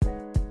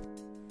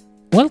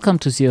Welcome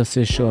to the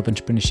Author Show of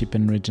Entrepreneurship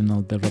and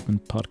Regional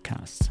Development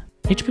podcast.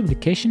 Each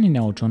publication in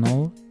our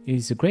journal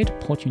is a great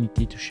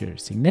opportunity to share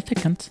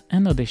significant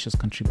and audacious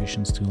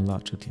contributions to a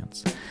large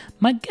audience.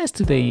 My guest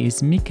today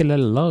is Michela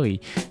Loi.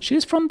 She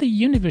is from the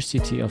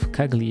University of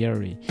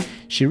Cagliari.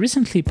 She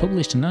recently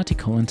published an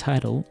article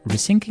entitled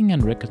Rethinking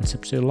and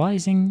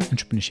Reconceptualizing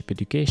Entrepreneurship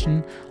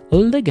Education, a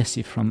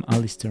Legacy from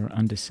Alistair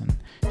Anderson.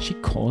 She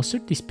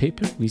co-authored this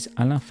paper with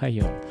Alain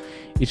Fayolle.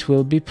 It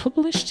will be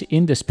published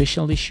in the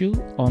special issue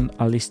on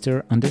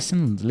Alistair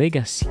Anderson's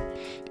Legacy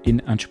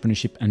in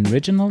Entrepreneurship and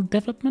Regional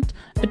Development,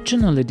 a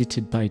journal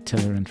edited by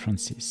Taylor and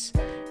Francis.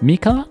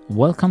 Michela,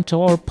 welcome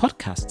to our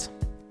podcast.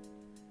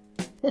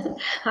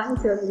 Hi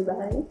to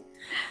everybody.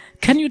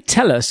 Can you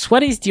tell us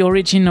what is the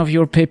origin of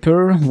your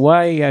paper?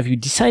 Why have you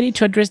decided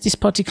to address this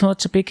particular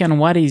topic, and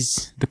what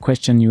is the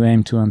question you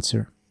aim to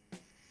answer?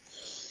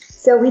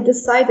 So we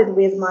decided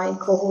with my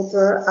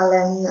co-author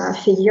Alain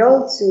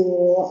Fayolle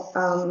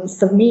to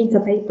submit a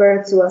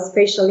paper to a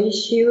special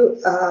issue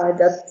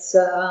that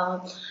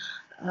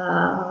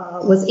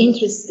was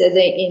interested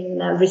in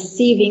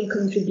receiving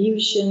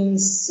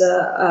contributions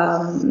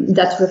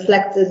that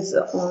reflected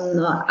on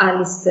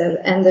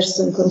Alistair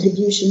Anderson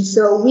contributions.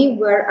 So we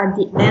were at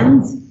the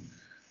end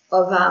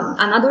of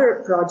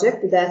another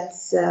project that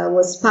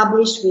was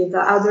published with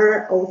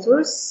other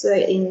authors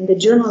in the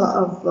Journal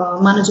of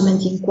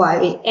Management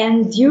Inquiry.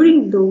 And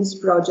during those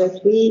projects,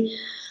 we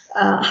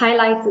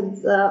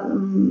highlighted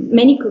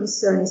many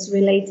concerns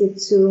related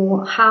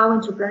to how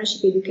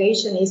entrepreneurship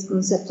education is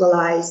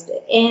conceptualized.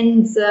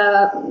 And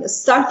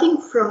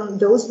starting from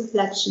those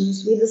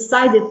reflections, we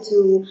decided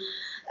to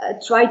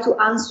try to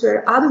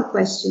answer other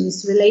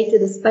questions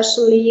related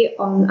especially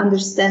on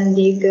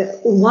understanding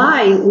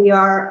why we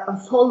are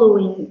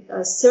following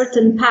a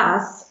certain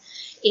path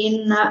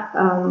in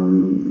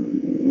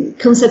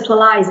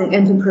conceptualizing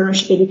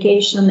entrepreneurship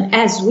education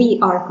as we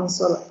are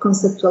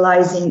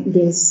conceptualizing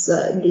this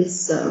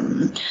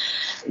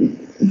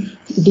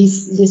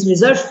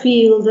research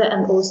field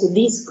and also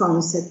this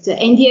concept.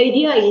 And the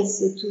idea is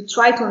to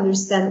try to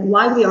understand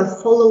why we are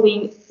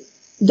following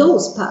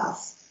those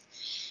paths.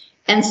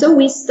 And so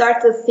we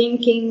started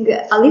thinking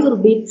a little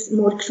bit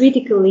more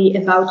critically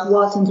about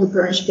what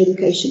entrepreneurship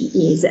education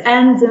is.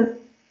 And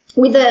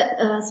with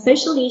a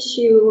special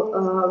issue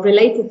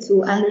related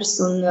to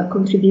Anderson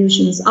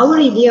contributions, our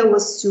idea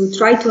was to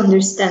try to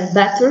understand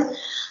better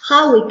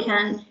how we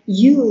can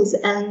use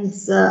and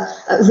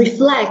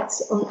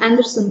reflect on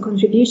Anderson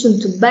contribution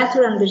to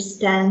better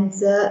understand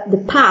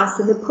the past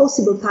and the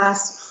possible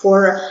past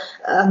for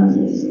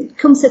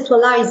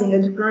conceptualizing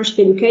entrepreneurship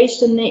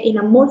education in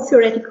a more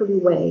theoretical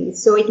way.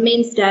 So it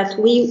means that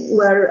we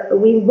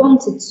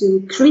wanted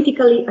to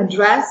critically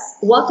address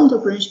what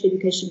entrepreneurship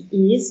education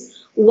is,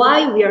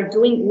 why we are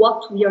doing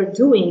what we are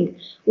doing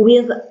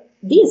with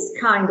this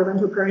kind of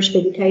entrepreneurship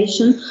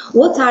education,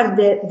 what are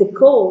the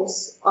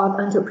goals of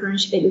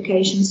entrepreneurship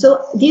education.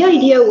 So the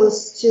idea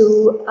was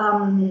to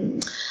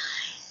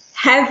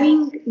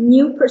having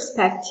new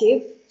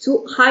perspective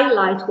to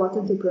highlight what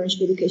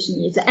entrepreneurship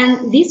education is.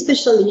 And this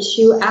special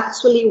issue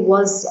actually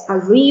was a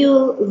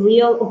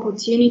real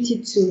opportunity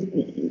to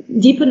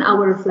deepen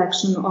our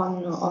reflection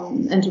on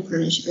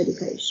entrepreneurship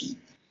education.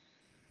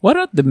 What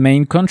are the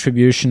main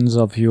contributions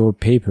of your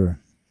paper?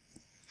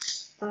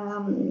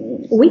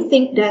 We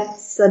think that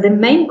the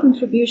main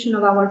contribution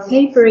of our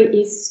paper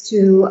is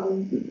to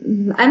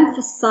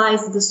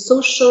emphasize the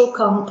social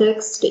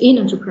context in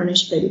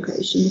entrepreneurship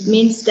education. It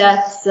means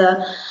that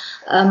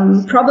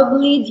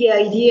probably the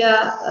idea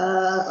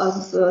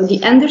of the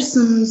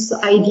Anderson's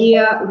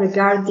idea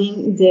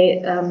regarding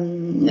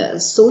the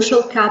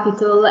social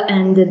capital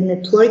and the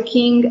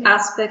networking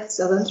aspects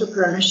of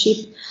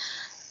entrepreneurship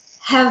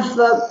have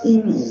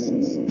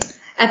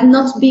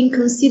not been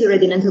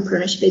considered in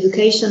entrepreneurship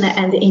education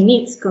and in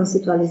its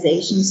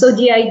conceptualization. So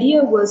the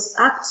idea was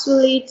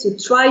actually to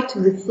try to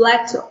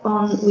reflect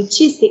on which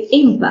is the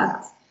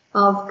impact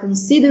of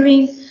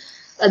considering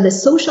the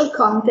social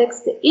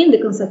context in the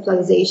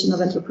conceptualization of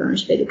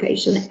entrepreneurship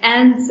education.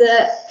 And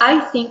I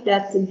think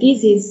that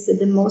this is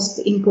the most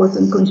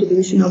important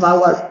contribution of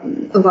our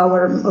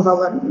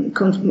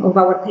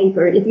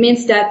paper. It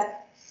means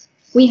that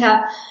we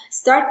have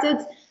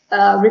started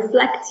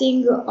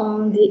reflecting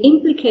on the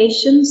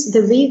implications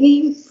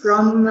deriving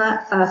from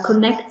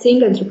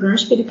connecting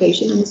entrepreneurship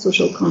education and the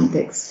social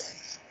context.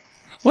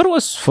 What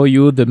was for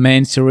you the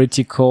main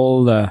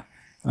theoretical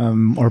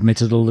or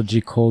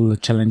methodological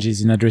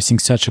challenges in addressing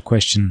such a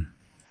question?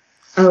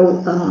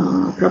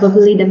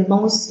 Probably the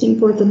most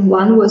important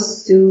one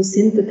was to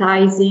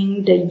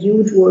synthesizing the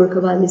huge work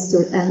of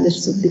Alistair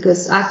Anderson,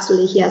 because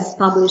actually he has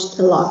published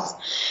a lot.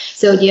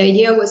 So the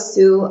idea was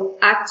to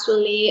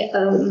actually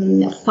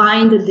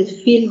find the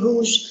fil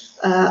rouge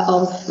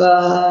of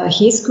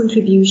his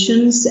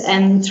contributions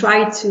and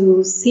try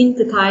to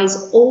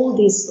synthesize all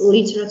this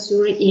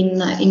literature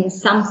in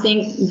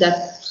something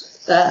that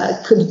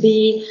could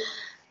be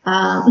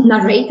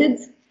narrated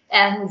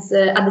and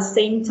at the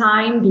same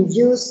time be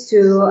used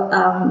to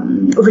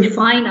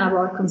refine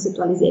our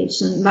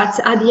conceptualization. But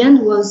at the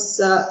end was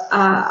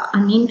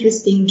an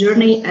interesting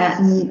journey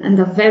and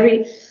a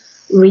very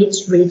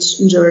rich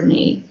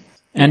journey.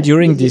 And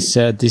during this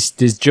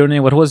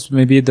journey, what was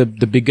maybe the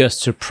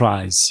biggest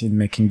surprise in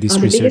making this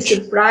research? The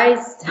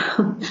biggest surprise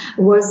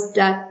was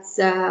that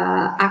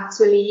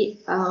actually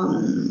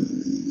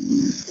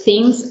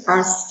things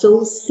are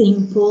so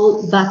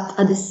simple, but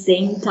at the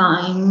same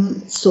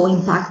time so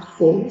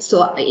impactful.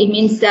 So it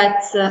means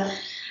that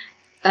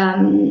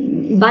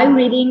by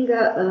reading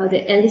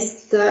the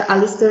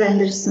Alistair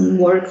Anderson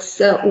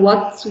works,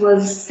 what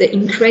was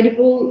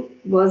incredible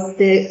was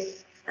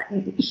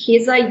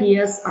his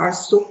ideas are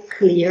so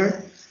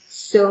clear,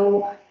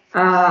 so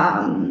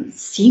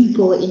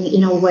simple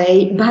in a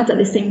way, but at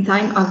the same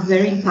time are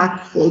very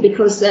impactful,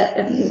 because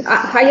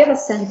I have a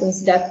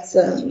sentence that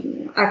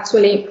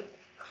actually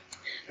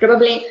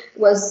probably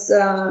was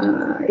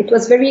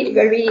very,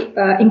 very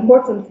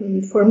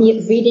important for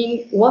me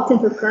reading what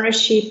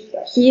entrepreneurship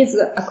is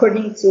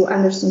according to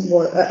Anderson's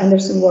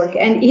work.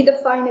 And he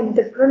defined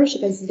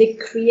entrepreneurship as the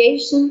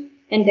creation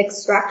and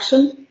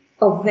extraction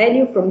of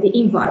value from the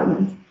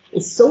environment.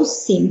 It's so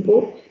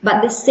simple, but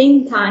at the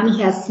same time, it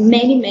has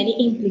many, many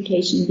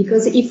implications.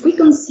 Because if we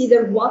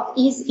consider what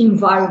is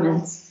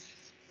environment,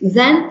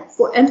 then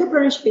for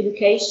entrepreneurship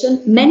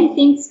education, many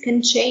things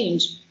can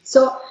change.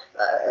 So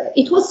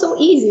it was so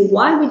easy.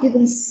 Why we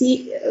didn't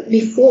see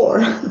before?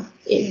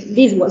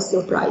 This was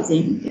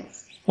surprising.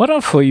 Yes. What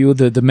are for you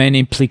the main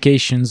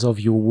implications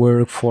of your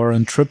work for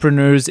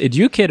entrepreneurs,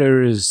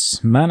 educators,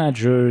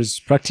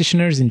 managers,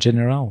 practitioners in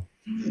general?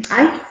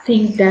 I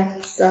think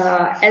that,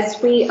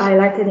 as we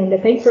highlighted in the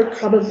paper,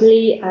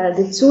 probably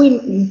the two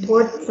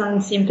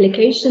important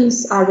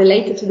implications are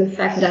related to the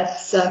fact that,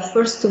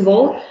 first of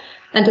all,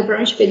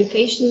 entrepreneurship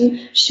education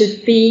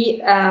should be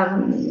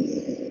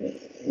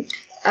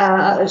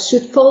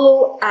should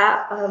follow.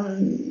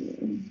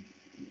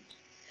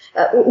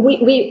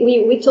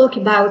 We talk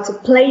about a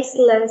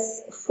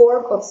placeless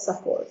form of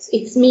support.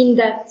 It means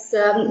that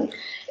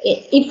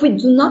if we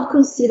do not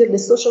consider the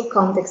social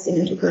context in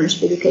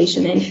entrepreneurship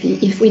education, and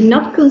if we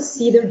not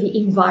consider the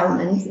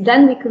environment,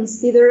 then we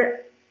consider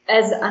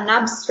as an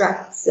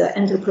abstract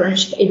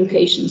entrepreneurship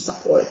education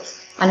support,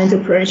 an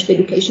entrepreneurship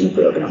education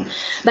program.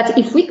 But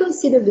if we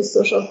consider the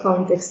social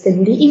context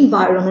and the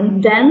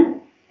environment, then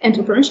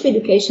entrepreneurship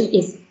education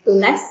is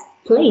less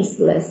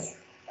placeless.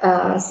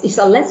 It's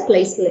a less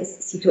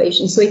placeless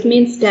situation. So it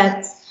means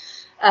that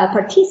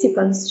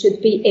participants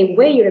should be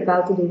aware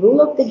about the rule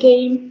of the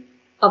game,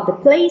 of the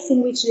place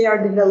in which they are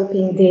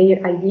developing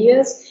their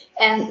ideas,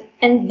 and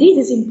this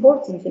is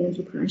important in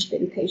entrepreneurship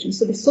education.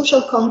 So the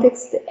social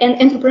context and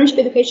entrepreneurship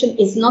education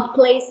is not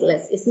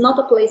placeless. It's not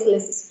a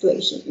placeless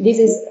situation. This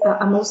is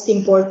a most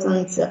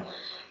important,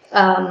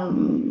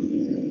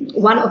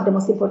 one of the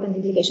most important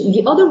implications.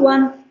 The other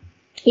one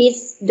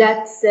is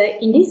that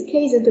in this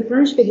case,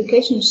 entrepreneurship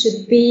education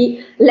should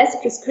be less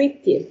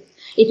prescriptive.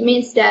 It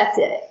means that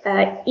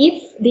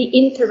if the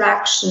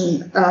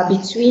interaction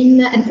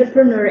between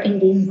entrepreneur and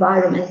the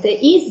environment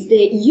is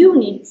the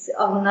unit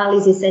of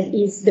analysis and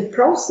is the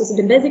process,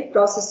 the basic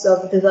process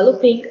of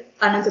developing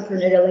an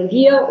entrepreneurial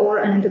idea or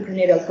an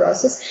entrepreneurial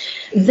process,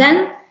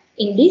 then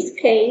in this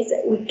case,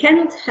 we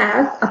cannot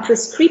have a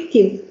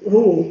prescriptive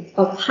rule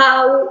of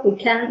how we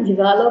can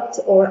develop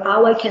or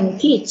how I can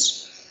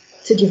teach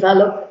to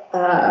develop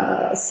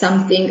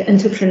something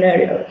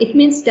entrepreneurial. It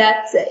means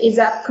that it's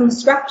a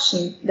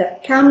construction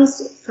that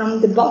comes from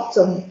the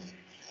bottom,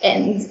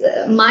 and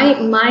my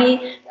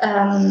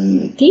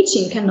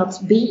teaching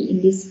cannot be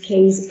in this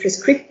case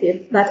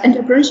prescriptive. But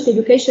entrepreneurship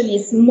education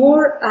is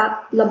more a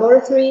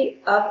laboratory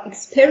of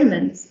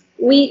experiments.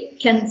 We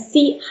can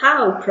see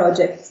how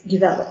projects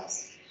develop,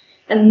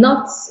 and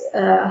not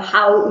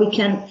how we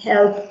can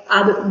help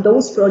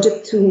those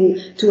projects to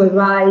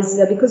arise,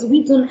 because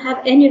we don't have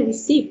any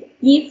receipt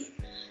if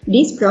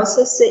this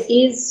process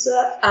is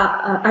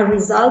a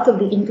result of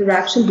the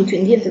interaction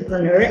between the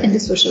entrepreneur and the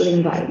social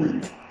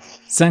environment.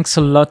 Thanks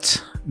a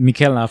lot,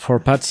 Michela, for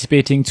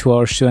participating to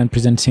our show and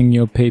presenting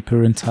your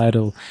paper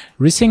entitled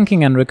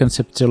Rethinking and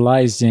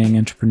Reconceptualizing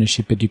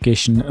Entrepreneurship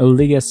Education, a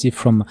Legacy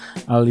from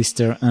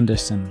Alistair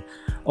Anderson.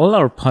 All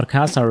our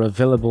podcasts are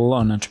available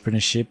on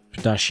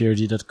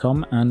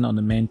entrepreneurship-erd.com and on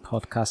the main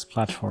podcast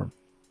platform.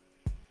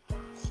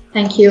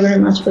 Thank you very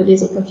much for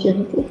this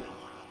opportunity.